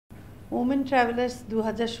Women travellers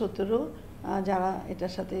 2017 যারা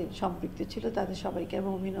এটার সাথে সম্পৃক্ত ছিল তাদের সবাইকে আমি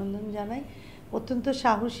অভিনন্দন জানাই। অত্যন্ত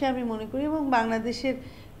সাহসী আমি মনে করি, এবং বাংলাদেশের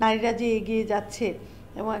নারীরা যে এগিয়ে যাচ্ছে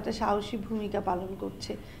এবং একটা সাহসী ভূমিকা পালন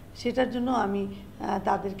করছে, সেটার জন্য আমি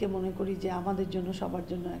তাদেরকে মনে করি যে আমাদের জন্য, সবার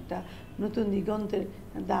জন্য একটা নতুন দিগন্তের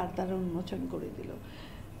দ্বার তারা উন্মোচন করে দিল।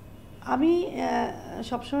 আমি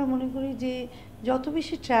সবসময় মনে করি যে যত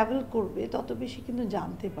বেশি ট্রাভেল করবে তত বেশি কিন্তু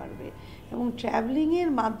জানতে পারবে, এবং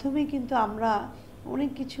ট্রাভেলিংয়ের মাধ্যমে কিন্তু আমরা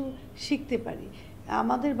অনেক কিছু শিখতে পারি।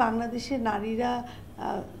 আমাদের বাংলাদেশের নারীরা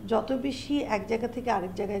যত বেশি এক জায়গা থেকে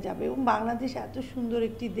আরেক জায়গায় যাবে, এবং বাংলাদেশ এত সুন্দর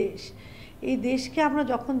একটি দেশ, এই দেশকে আমরা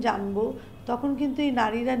যখন জানবো তখন কিন্তু এই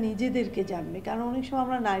নারীরা নিজেদেরকে জানবে। কারণ অনেক সময়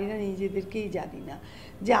আমরা নারীরা নিজেদেরকেই জানি না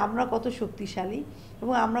যে আমরা কত শক্তিশালী,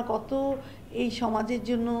 এবং আমরা কত এই সমাজের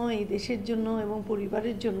জন্য, এই দেশের জন্য এবং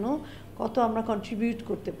পরিবারের জন্য কত আমরা কন্ট্রিবিউট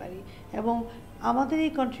করতে পারি। এবং আমাদের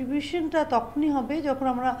এই কন্ট্রিবিউশনটা তখনই হবে যখন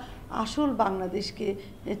আমরা আসল বাংলাদেশকে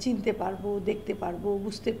চিনতে পারবো, দেখতে পারবো,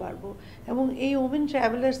 বুঝতে পারবো। এবং এই ওমেন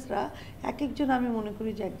ট্রাভেলার্সরা এক একজন, আমি মনে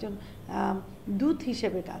করি যে একজন দূত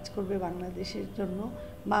হিসেবে কাজ করবে বাংলাদেশের জন্য।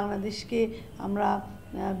 বাংলাদেশকে আমরা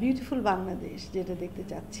বিউটিফুল বাংলাদেশ যেটা দেখতে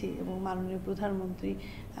চাচ্ছি, এবং মাননীয় প্রধানমন্ত্রী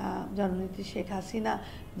জননেত্রী শেখ হাসিনা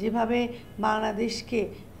যেভাবে বাংলাদেশকে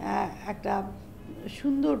একটা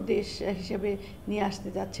সুন্দর দেশ হিসেবে নিয়ে আসতে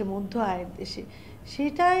যাচ্ছে, মধ্য আয়ের দেশে,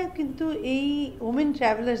 সেটাই কিন্তু এই ওমেন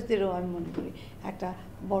ট্রাভেলার্সদেরও আমি মনে করি একটা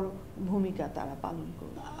বড় ভূমিকা তারা পালন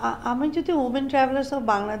করবে। আমি যদি ওমেন ট্রাভেলার্স অফ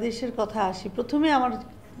বাংলাদেশের কথা আসি, প্রথমে আমার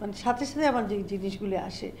সাথে সাথে আমার যে জিনিসগুলি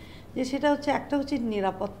আসে, যে সেটা হচ্ছে, একটা হচ্ছে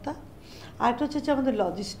নিরাপত্তা, আরেকটা হচ্ছে আমাদের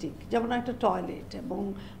লজিস্টিক, যেমন একটা টয়লেট, এবং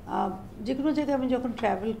যে কোনো জায়গায় আমি যখন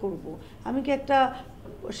ট্রাভেল করব, আমি কি একটা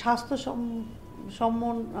স্বাস্থ্য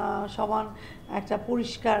সমান একটা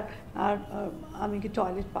পরিষ্কার আর আমি কি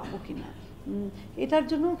টয়লেট পাবো কি না, এটার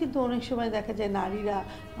জন্যও কিন্তু অনেক সময় দেখা যায় নারীরা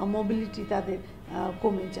মোবিলিটি তাদের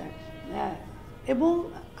কমে যায়। এবং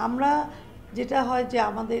আমরা যেটা হয় যে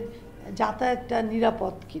আমাদের যাতায়াতটা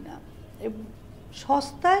নিরাপদ কিনা,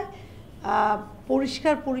 সস্তায়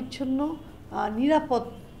পরিষ্কার পরিচ্ছন্ন নিরাপদ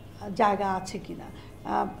জায়গা আছে কিনা,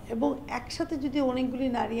 এবং একসাথে যদি অনেকগুলি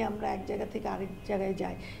নারী আমরা এক জায়গা থেকে আরেক জায়গায়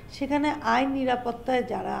যাই, সেখানে আইন নিরাপত্তায়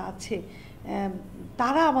যারা আছে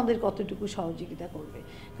তারা আমাদের কতটুকু সহযোগিতা করবে।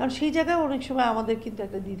 কারণ সেই জায়গায় অনেক সময় আমাদের কিন্তু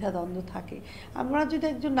একটা দ্বিধাদ্বন্দ্ব থাকে। আমরা যদি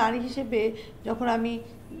একজন নারী হিসেবে যখন আমি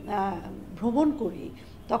ভ্রমণ করি,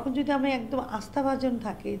 তখন যদি আমি একদম আস্থাভাজন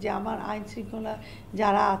থাকে যে আমার আইন শৃঙ্খলা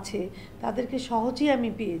যারা আছে তাদেরকে সহজেই আমি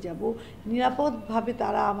পেয়ে যাব, নিরাপদভাবে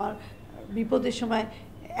তারা আমার বিপদের সময়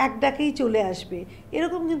এক ডাকেই চলে আসবে,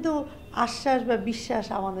 এরকম কিন্তু আশ্বাস বা বিশ্বাস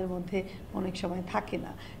আমাদের মধ্যে অনেক সময় থাকে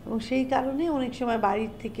না। এবং সেই কারণে অনেক সময়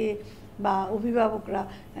বাড়ির থেকে বা অভিভাবকরা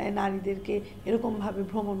নারীদেরকে এরকমভাবে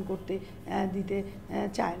ভ্রমণ করতে দিতে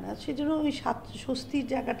চায় না। সেজন্য ওই স্বস্তির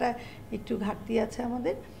জায়গাটা একটু ঘাটতি আছে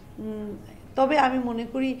আমাদের। তবে আমি মনে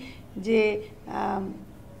করি যে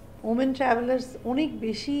ওমেন ট্রাভেলার্স অনেক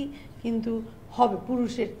বেশি কিন্তু হবে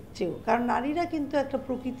পুরুষের চেয়েও, কারণ নারীরা কিন্তু একটা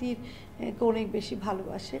প্রকৃতিরকে অনেক বেশি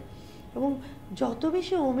ভালোবাসে, এবং যত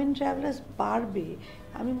বেশি ওমেন ট্রাভেলার্স বাড়বে,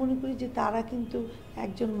 আমি মনে করি যে তারা কিন্তু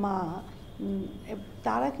একজন মা,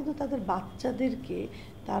 তারা কিন্তু তাদের বাচ্চাদেরকে,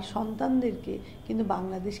 তার সন্তানদেরকে কিন্তু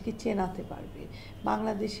বাংলাদেশকে চেনাতে পারবে।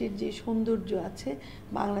 বাংলাদেশের যে সৌন্দর্য আছে,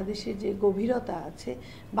 বাংলাদেশের যে গভীরতা আছে,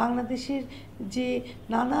 বাংলাদেশের যে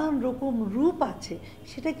নানান রকম রূপ আছে,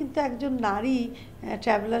 সেটা কিন্তু একজন নারী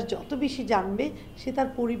ট্রাভেলার যত বেশি জানবে, সে তার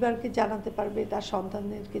পরিবারকে জানাতে পারবে, তার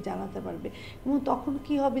সন্তানদেরকে জানাতে পারবে, এবং তখন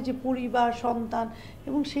কি হবে যে পরিবার, সন্তান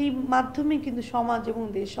এবং সেই মাধ্যমে কিন্তু সমাজ এবং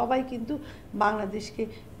দেশ সবাই কিন্তু বাংলাদেশকে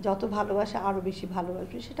যত ভালোবাসে আরও বেশি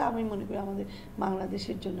ভালোবাসবে। সেটা আমি মনে করি আমাদের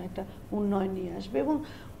বাংলাদেশের জন্য একটা উন্নয়ন নিয়ে আসবে। এবং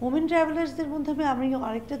ওমেন ট্রাভেলার্সদের মধ্যে আমি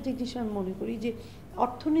আরেকটা জিনিস আমি মনে করি যে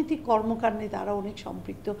অর্থনৈতিক কর্মকাণ্ডে তারা অনেক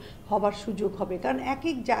সম্পৃক্ত হবার সুযোগ হবে, কারণ এক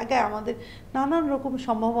এক জায়গায় আমাদের নানান রকম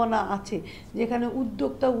সম্ভাবনা আছে, যেখানে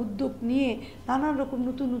উদ্যোক্তা উদ্যোগ নিয়ে নানান রকম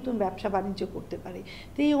নতুন নতুন ব্যবসা বাণিজ্য করতে পারে।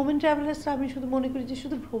 তো এই ওমেন ট্রাভেলার্সরা আমি শুধু মনে করি যে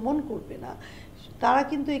শুধু ভ্রমণ করবে না, তারা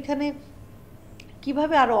কিন্তু এখানে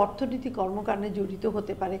কিভাবে আরও অর্থনৈতিক কর্মকাণ্ডে জড়িত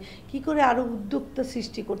হতে পারে, কি করে আরও উদ্যোক্তা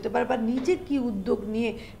সৃষ্টি করতে পারে, বা নিজে কি উদ্যোগ নিয়ে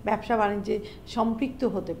ব্যবসা বাণিজ্যে সম্পৃক্ত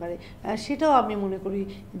হতে পারে, সেটাও আমি মনে করি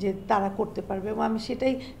যে তারা করতে পারবে, এবং আমি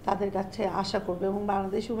সেটাই তাদের কাছে আশা করব। এবং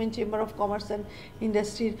Bangladesh women chamber of commerce and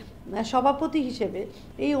ইন্ডাস্ট্রির সভাপতি হিসেবে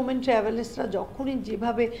এই ওমেন ট্রাভেলার্সরা যখনই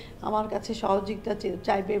যেভাবে আমার কাছে সহযোগিতা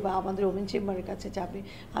চাইবে বা আমাদের ওমেন চেম্বারের কাছে যাবে,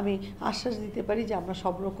 আমি আশ্বাস দিতে পারি যে আমরা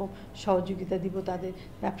সব রকম সহযোগিতা দিব তাদের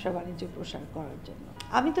ব্যবসা বাণিজ্য প্রসার করার জন্য।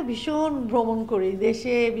 আমি তো ভীষণ ভ্রমণ করি,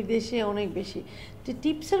 দেশে বিদেশে অনেক বেশি। যে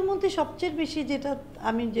টিপসের মধ্যে সবচেয়ে বেশি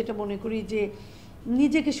যেটা মনে করি যে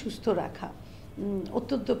নিজেকে সুস্থ রাখা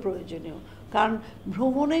অত্যন্ত প্রয়োজনীয়। কারণ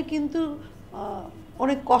ভ্রমণে কিন্তু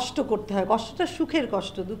অনেক কষ্ট করতে হয়, কষ্টটা সুখের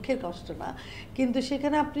কষ্ট, দুঃখের কষ্ট না, কিন্তু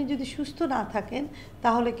সেখানে আপনি যদি সুস্থ না থাকেন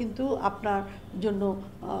তাহলে কিন্তু আপনার জন্য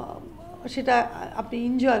সেটা আপনি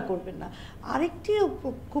এনজয় করবেন না। আরেকটি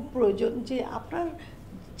খুব প্রয়োজন যে আপনার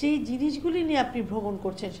যেই জিনিসগুলি নিয়ে আপনি ভ্রমণ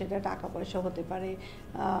করছেন, সেটা টাকা পয়সা হতে পারে,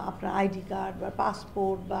 আপনার আইডি কার্ড বা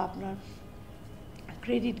পাসপোর্ট বা আপনার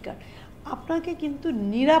ক্রেডিট কার্ড, আপনাকে কিন্তু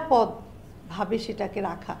নিরাপদভাবে সেটাকে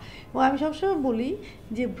রাখা। এবং আমি সবসময় বলি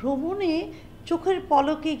যে ভ্রমণে চোখের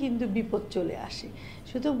পলকে কিন্তু বিপদ চলে আসে,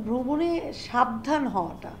 সুতরাং ভ্রমণে সাবধান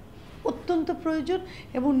হওয়াটা অত্যন্ত প্রয়োজন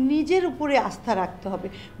এবং নিজের উপরে আস্থা রাখতে হবে।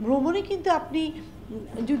 ভ্রমণে কিন্তু আপনি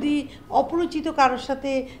যদি অপরিচিত কারোর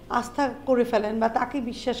সাথে আস্থা করে ফেলেন বা তাকে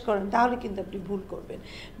বিশ্বাস করেন, তাহলে কিন্তু আপনি ভুল করবেন।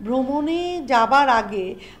 ভ্রমণে যাবার আগে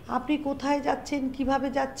আপনি কোথায় যাচ্ছেন, কিভাবে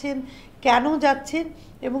যাচ্ছেন, কেন যাচ্ছেন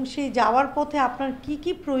এবং সেই যাওয়ার পথে আপনার কি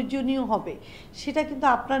কি প্রয়োজনীয় হবে, সেটা কিন্তু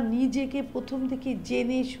আপনার নিজেকে প্রথম থেকে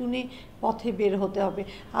জেনে শুনে পথে বের হতে হবে।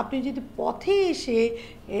 আপনি যদি পথে এসে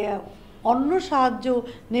অন্য সাহায্য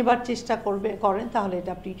নেবার চেষ্টা করেন, তাহলে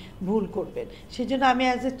এটা আপনি ভুল করবেন। সেজন্য আমি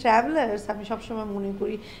অ্যাজ এ ট্রাভেলার্স আমি সবসময় মনে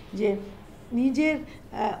করি যে নিজের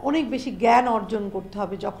অনেক বেশি জ্ঞান অর্জন করতে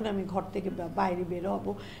হবে যখন আমি ঘর থেকে বাইরে বের হব,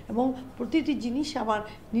 এবং প্রতিটি জিনিস আমার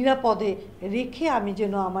নিরাপদে রেখে আমি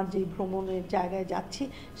যেন আমার যেই ভ্রমণের জায়গায় যাচ্ছি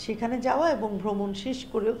সেখানে যাওয়া এবং ভ্রমণ শেষ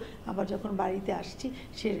করেও আবার যখন বাড়িতে আসছি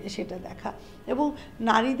সেটা দেখা। এবং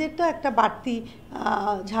নারীদের তো একটা বাড়তি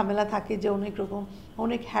ঝামেলা থাকে যে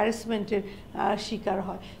অনেক হ্যারাসমেন্টের শিকার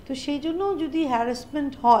হয়। তো সেই জন্য যদি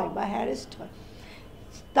হ্যারাসমেন্ট হয় বা হ্যারেস্ট হয়,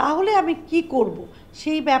 তাহলে আমি কি করব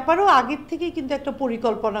সেই ব্যাপারেও আগের থেকে কিন্তু একটা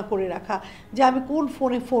পরিকল্পনা করে রাখা, যে আমি কোন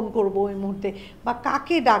ফোন করব ওই মুহূর্তে, বা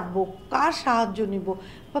কাকে ডাকবো, কার সাহায্য নিব,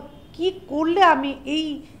 বা কি করলে আমি এই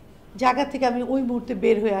জায়গা থেকে আমি ওই মুহূর্তে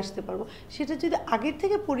বের হয়ে আসতে পারবো। সেটা যদি আগের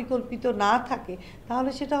থেকে পরিকল্পিত না থাকে, তাহলে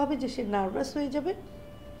সেটা হবে যে সে নার্ভাস হয়ে যাবে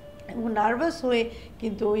এবং নার্ভাস হয়ে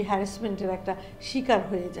কিন্তু ওই হ্যারাসমেন্টের একটা শিকার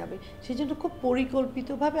হয়ে যাবে। সেই জন্য খুব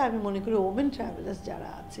পরিকল্পিতভাবে আমি মনে করি ওমেন ট্রাভেলার্স যারা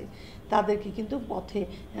আছে তাদেরকে কিন্তু পথে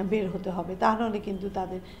বের হতে হবে, তাহলে কিন্তু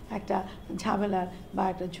তাদের একটা ঝামেলার বা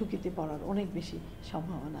একটা ঝুঁকিতে পড়ার অনেক বেশি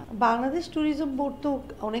সম্ভাবনা। বাংলাদেশ ট্যুরিজম বোর্ড তো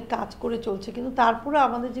অনেক কাজ করে চলছে, কিন্তু তারপরে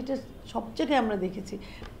আমাদের যেটা সব জায়গায় আমরা দেখেছি,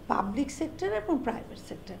 পাবলিক সেক্টর এবং প্রাইভেট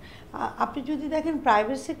সেক্টর। আপনি যদি দেখেন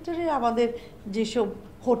প্রাইভেট সেক্টরে আমাদের যেসব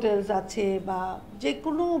হোটেলস আছে বা যে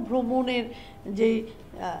কোনো ভ্রমণের যেই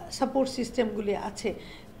সাপোর্ট সিস্টেমগুলি আছে,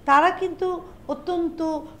 তারা কিন্তু অত্যন্ত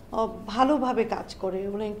ভালোভাবে কাজ করে,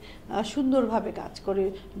 অনেক সুন্দরভাবে কাজ করে,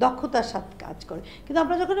 দক্ষতার সাথে কাজ করে। কিন্তু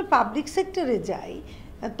আমরা যখন পাবলিক সেক্টরে যাই,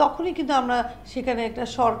 তখনই কিন্তু আমরা সেখানে একটা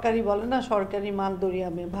সরকারি বলে না, সরকারি মাল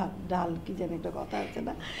দরিয়ামে ভাত ডাল, কি যেন একটা কথা আছে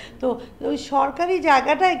না, তো ওই সরকারি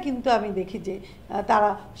জায়গাটায় কিন্তু আমি দেখি যে তারা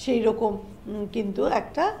সেই রকম কিন্তু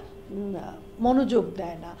একটা মনোযোগ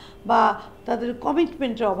দেয় না, বা তাদের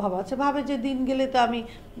কমিটমেন্টের অভাব আছে, ভাবে যে দিন গেলে তো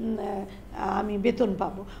আমি বেতন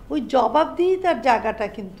পাবো। ওই জবাবদিহিতার জায়গাটা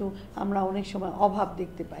কিন্তু আমরা অনেক সময় অভাব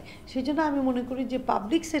দেখতে পাই। সেই জন্য আমি মনে করি যে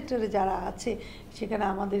পাবলিক সেক্টরে যারা আছে, সেখানে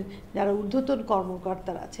আমাদের যারা ঊর্ধ্বতন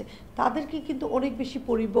কর্মকর্তারা আছে, তাদেরকে কিন্তু অনেক বেশি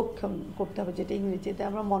পরিবক্ষণ করতে হবে, যেটা ইংরেজিতে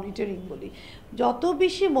আমরা মনিটরিং বলি। যত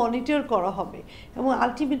বেশি মনিটর করা হবে এবং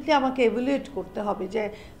আলটিমেটলি আমাকে এভ্যালুয়েট করতে হবে যে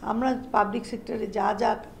আমরা পাবলিক সেক্টরে যা যা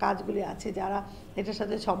কাজগুলি আছে, যারা এটার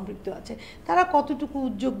সাথে সম্পৃক্ত আছে, তারা কতটুকু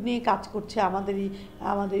উদ্যোগ নিয়ে কাজ করছে আমাদের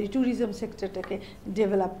এই ট্যুরিজম সেক্টরটাকে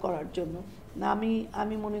ডেভেলপ করার জন্য।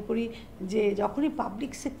 আমি মনে করি যে যখনই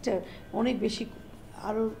পাবলিক সেক্টর অনেক বেশি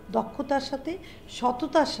আরও দক্ষতার সাথে,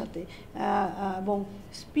 সততার সাথে এবং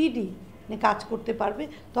স্পিডি কাজ করতে পারবে,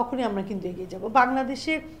 তখনই আমরা কিন্তু এগিয়ে যাব।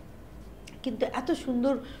 বাংলাদেশে কিন্তু এত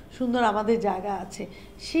সুন্দর সুন্দর আমাদের জায়গা আছে,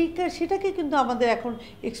 সেটাকে কিন্তু আমাদের এখন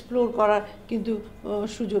এক্সপ্লোর করার কিন্তু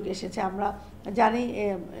সুযোগ এসেছে। আমরা জানি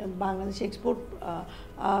বাংলাদেশ এক্সপোর্ট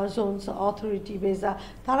জোনস অথরিটি বেজা,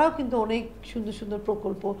 তারাও কিন্তু অনেক সুন্দর সুন্দর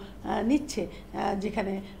প্রকল্প নিচ্ছে,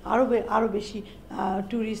 যেখানে আরও বেশি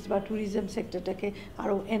ট্যুরিস্ট বা ট্যুরিজম সেক্টরটাকে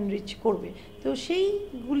আরও এনরিচ করবে। তো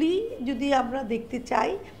সেইগুলি যদি আমরা দেখতে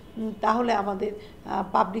চাই, তাহলে আমাদের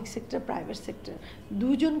পাবলিক সেক্টর, প্রাইভেট সেক্টর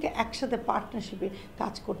দুজনকে একসাথে পার্টনারশিপে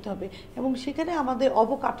কাজ করতে হবে। এবং সেখানে আমাদের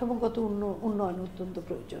অবকাঠামোগত উন্নয়ন অত্যন্ত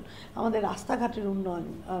প্রয়োজন, আমাদের রাস্তাঘাটের উন্নয়ন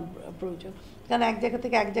প্রয়োজন। কারণ এক জায়গা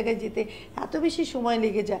থেকে এক জায়গায় যেতে এত বেশি সময়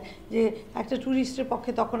লেগে যায় যে একটা ট্যুরিস্টের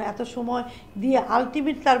পক্ষে তখন এত সময় দিয়ে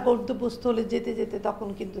আলটিমেট তার গন্তব্যস্থলে যেতে যেতে তখন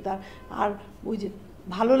কিন্তু তার আর ওই যে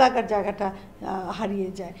ভালো লাগার জায়গাটা হারিয়ে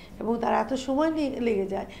যায়, এবং তার এত সময় লেগে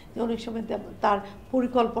যায় যে অনেক সময় তার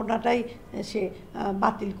পরিকল্পনাটাই সে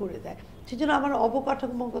বাতিল করে দেয়। সেজন্য আমার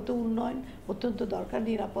অবকাঠামোগত উন্নয়ন অত্যন্ত দরকার,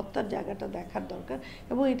 নিরাপত্তার জায়গাটা দেখার দরকার,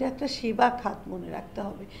 এবং এটা একটা সেবা খাত মনে রাখতে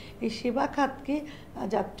হবে। এই সেবা খাতকে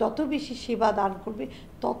যত বেশি সেবা দান করবে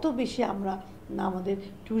তত বেশি আমরা আমাদের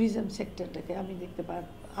ট্যুরিজম সেক্টরটাকে আমি দেখতে পাই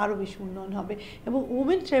আরও বেশি উন্নয়ন হবে। এবং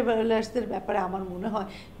উমেন ট্রাভেলার্সদের ব্যাপারে আমার মনে হয়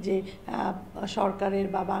যে সরকারের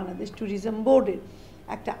বা বাংলাদেশ ট্যুরিজম বোর্ডের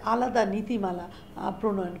একটা আলাদা নীতিমালা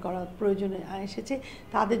প্রণয়ন করা প্রয়োজনে এসেছে।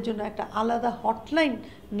 তাদের জন্য একটা আলাদা হটলাইন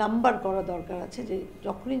নাম্বার করা দরকার আছে, যে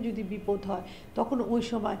যখনই যদি বিপদ হয় তখন ওই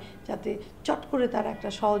সময় যাতে চট করে তারা একটা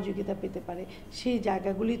সহযোগিতা পেতে পারে। সেই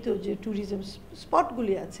জায়গাগুলিতেও যে ট্যুরিজম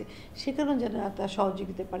স্পটগুলি আছে সেখানেও যেন তারা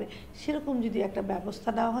সহযোগিতা পারে, সেরকম যদি একটা ব্যবস্থা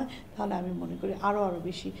নেওয়া হয় তাহলে আমি মনে করি আরও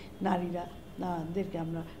বেশি নারীদেরকে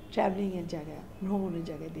আমরা ট্রাভেলিংয়ের জায়গায়, ভ্রমণের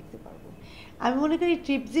জায়গায় দেখতে পারবো। আমি মনে করি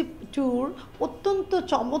ট্রিপজিপ ট্যুর অত্যন্ত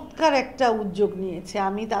চমৎকার একটা উদ্যোগ নিয়েছে।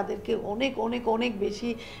 আমি তাদেরকে অনেক অনেক অনেক বেশি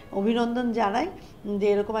অভিনন্দন জানাই যে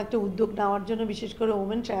এরকম একটা উদ্যোগ নেওয়ার জন্য, বিশেষ করে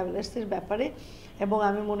ওমেন ট্রাভেলার্সের ব্যাপারে। এবং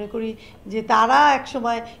আমি মনে করি যে তারা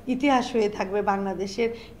একসময় ইতিহাস হয়ে থাকবে বাংলাদেশের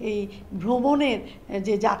এই ভ্রমণের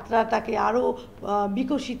যে যাত্রাটাকে আরও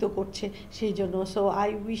বিকশিত করছে সেই জন্য। So I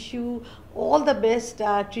wish you all the best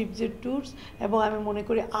ট্রিপজিপ tours. এবং আমি মনে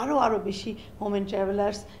করি আরও বেশি ওমেন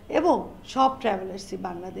ট্রাভেলার্স এবং সব ট্রাভেলার্সই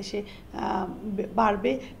বাংলাদেশে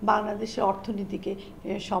বাড়বে, বাংলাদেশের অর্থনীতিকে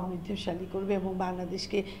সমৃদ্ধশালী করবে এবং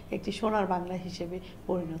বাংলাদেশকে একটি সোনার বাংলা হিসেবে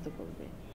পরিণত করবে।